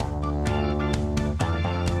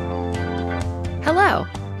Hello.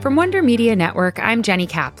 From Wonder Media Network, I'm Jenny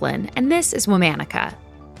Kaplan, and this is Womanica.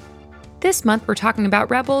 This month, we're talking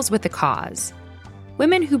about rebels with a cause.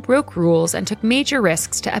 Women who broke rules and took major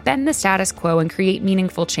risks to upend the status quo and create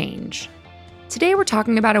meaningful change. Today, we're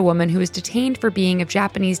talking about a woman who was detained for being of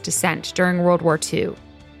Japanese descent during World War II.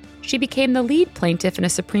 She became the lead plaintiff in a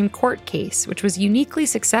Supreme Court case, which was uniquely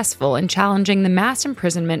successful in challenging the mass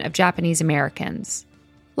imprisonment of Japanese Americans.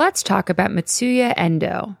 Let's talk about Mitsuye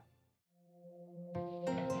Endo.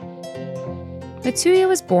 Mitsuye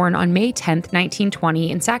was born on May 10, 1920,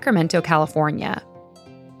 in Sacramento, California.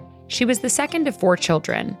 She was the second of 4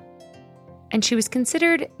 children, and she was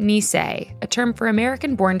considered Nisei, a term for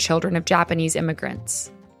American-born children of Japanese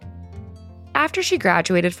immigrants. After she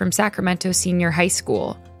graduated from Sacramento Senior High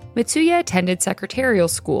School, Mitsuye attended secretarial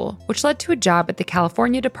school, which led to a job at the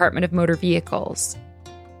California Department of Motor Vehicles.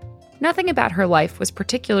 Nothing about her life was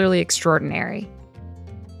particularly extraordinary.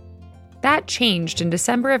 That changed in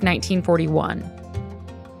December of 1941. Hello,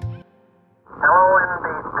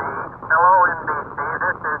 NBC. Hello, NBC.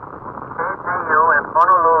 This is KGU in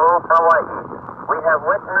Honolulu, Hawaii. We have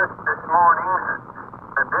witnessed this morning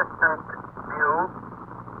a distant view,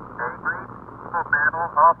 a brief battle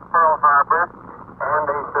off Pearl Harbor, and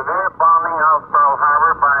a severe bombing of Pearl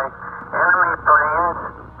Harbor by enemy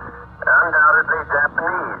planes, undoubtedly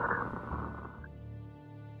Japanese.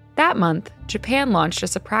 That month, Japan launched a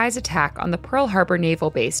surprise attack on the Pearl Harbor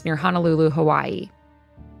Naval Base near Honolulu, Hawaii.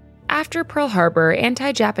 After Pearl Harbor,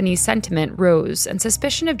 anti-Japanese sentiment rose, and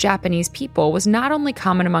suspicion of Japanese people was not only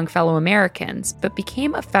common among fellow Americans, but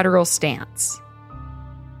became a federal stance.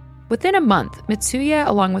 Within a month, Mitsuye,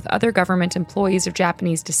 along with other government employees of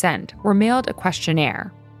Japanese descent, were mailed a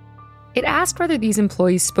questionnaire. It asked whether these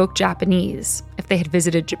employees spoke Japanese, if they had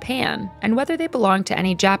visited Japan, and whether they belonged to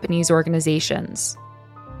any Japanese organizations.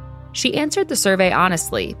 She answered the survey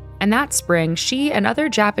honestly, and that spring, she and other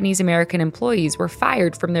Japanese American employees were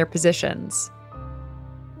fired from their positions.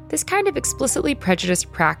 This kind of explicitly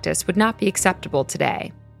prejudiced practice would not be acceptable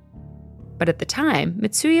today. But at the time,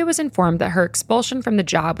 Mitsuye was informed that her expulsion from the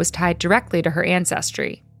job was tied directly to her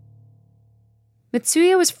ancestry.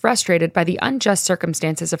 Mitsuye was frustrated by the unjust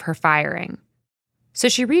circumstances of her firing, so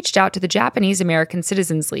she reached out to the Japanese American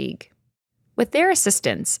Citizens League. With their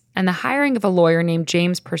assistance and the hiring of a lawyer named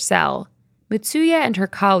James Purcell, Mitsuye and her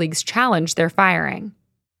colleagues challenged their firing.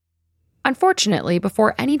 Unfortunately,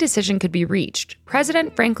 before any decision could be reached,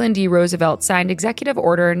 President Franklin D. Roosevelt signed Executive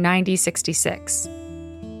Order 9066,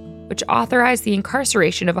 which authorized the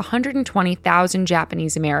incarceration of 120,000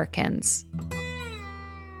 Japanese Americans.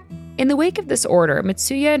 In the wake of this order,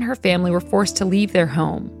 Mitsuye and her family were forced to leave their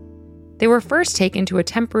home. They were first taken to a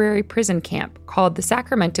temporary prison camp called the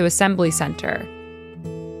Sacramento Assembly Center,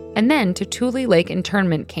 and then to Tule Lake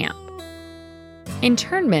Internment Camp.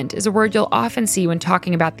 Internment is a word you'll often see when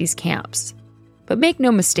talking about these camps, but make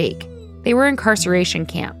no mistake, they were incarceration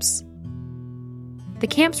camps. The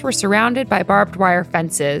camps were surrounded by barbed wire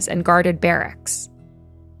fences and guarded barracks.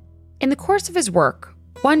 In the course of his work,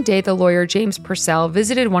 one day the lawyer James Purcell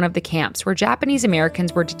visited one of the camps where Japanese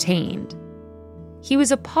Americans were detained. He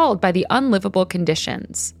was appalled by the unlivable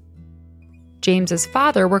conditions. James's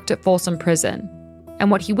father worked at Folsom Prison,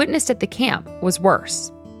 and what he witnessed at the camp was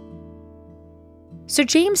worse. So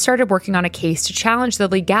James started working on a case to challenge the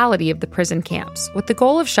legality of the prison camps, with the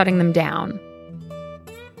goal of shutting them down.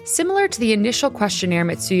 Similar to the initial questionnaire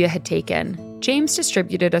Mitsuye had taken, James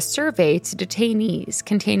distributed a survey to detainees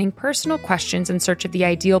containing personal questions in search of the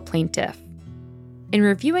ideal plaintiff. In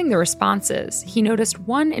reviewing the responses, he noticed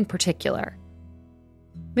one in particular.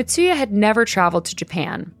 Mitsuye had never traveled to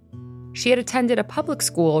Japan. She had attended a public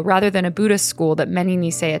school rather than a Buddhist school that many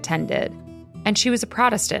Nisei attended, and she was a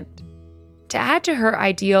Protestant. To add to her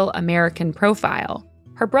ideal American profile,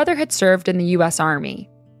 her brother had served in the U.S. Army.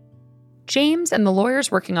 James and the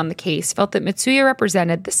lawyers working on the case felt that Mitsuye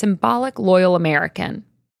represented the symbolic loyal American.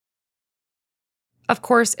 Of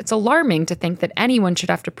course, it's alarming to think that anyone should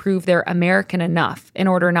have to prove they're American enough in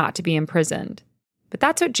order not to be imprisoned. But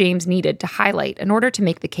that's what James needed to highlight in order to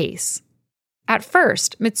make the case. At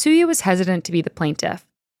first, Mitsuye was hesitant to be the plaintiff,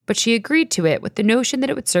 but she agreed to it with the notion that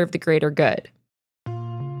it would serve the greater good.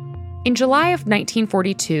 In July of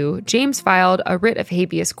 1942, James filed a writ of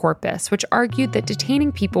habeas corpus, which argued that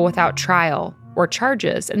detaining people without trial or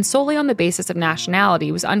charges and solely on the basis of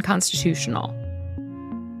nationality was unconstitutional.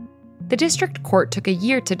 The district court took a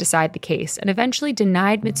year to decide the case and eventually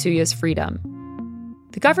denied Mitsuye's freedom.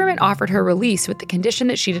 The government offered her release with the condition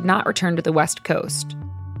that she did not return to the West Coast.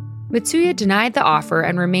 Mitsuye denied the offer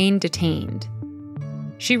and remained detained.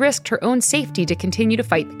 She risked her own safety to continue to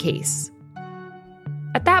fight the case.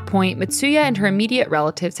 At that point, Mitsuye and her immediate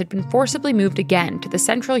relatives had been forcibly moved again to the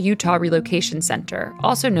Central Utah Relocation Center,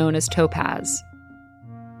 also known as Topaz.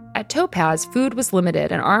 At Topaz, food was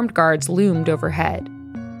limited and armed guards loomed overhead.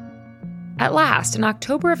 At last, in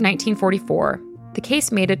October of 1944, the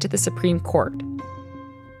case made it to the Supreme Court.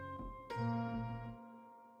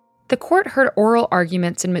 The court heard oral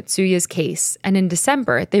arguments in Mitsuye's case, and in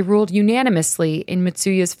December, they ruled unanimously in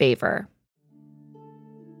Mitsuye's favor.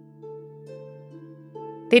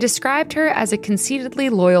 They described her as a conceitedly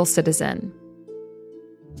loyal citizen.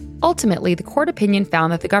 Ultimately, the court opinion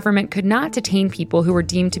found that the government could not detain people who were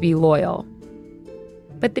deemed to be loyal.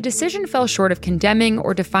 But the decision fell short of condemning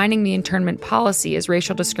or defining the internment policy as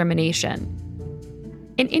racial discrimination.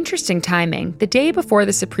 In interesting timing, the day before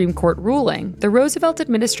the Supreme Court ruling, the Roosevelt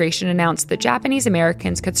administration announced that Japanese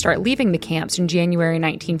Americans could start leaving the camps in January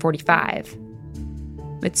 1945.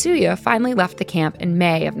 Mitsuye finally left the camp in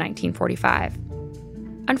May of 1945.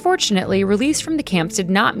 Unfortunately, release from the camps did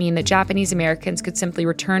not mean that Japanese Americans could simply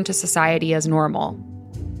return to society as normal.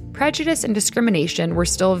 Prejudice and discrimination were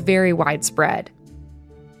still very widespread.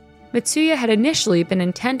 Mitsuye had initially been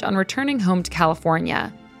intent on returning home to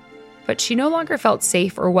California, but she no longer felt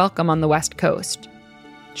safe or welcome on the West Coast.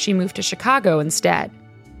 She moved to Chicago instead.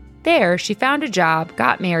 There, she found a job,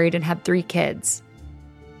 got married, and had 3 kids.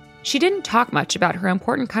 She didn't talk much about her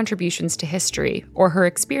important contributions to history or her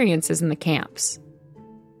experiences in the camps.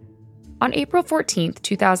 On April 14,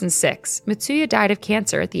 2006, Mitsuye died of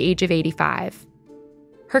cancer at the age of 85.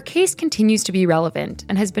 Her case continues to be relevant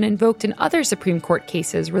and has been invoked in other Supreme Court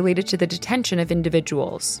cases related to the detention of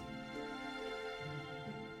individuals.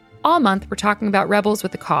 All month, we're talking about rebels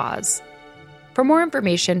with a cause. For more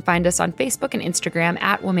information, find us on Facebook and Instagram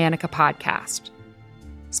at Womanica Podcast.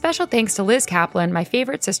 Special thanks to Liz Kaplan, my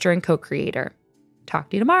favorite sister and co-creator.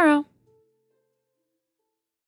 Talk to you tomorrow.